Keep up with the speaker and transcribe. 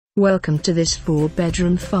Welcome to this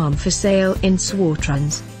 4-bedroom farm for sale in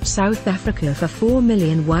Swartruggens, South Africa for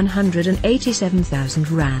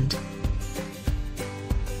R4,187,000.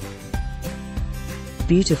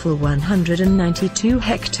 Beautiful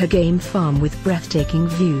 192-hectare game farm with breathtaking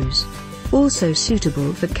views. Also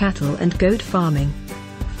suitable for cattle and goat farming.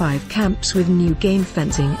 5 camps with new game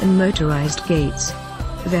fencing and motorized gates.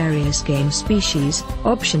 Various game species,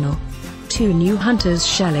 optional. 2 new hunters'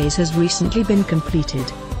 chalets has recently been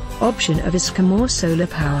completed. Option of Eskom or solar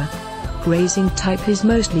power. Grazing type is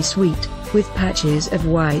mostly sweet, with patches of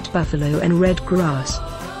white buffalo and red grass.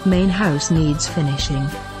 Main house needs finishing.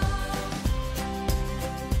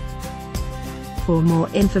 For more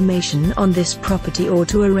information on this property or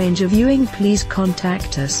to arrange a viewing, please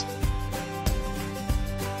contact us.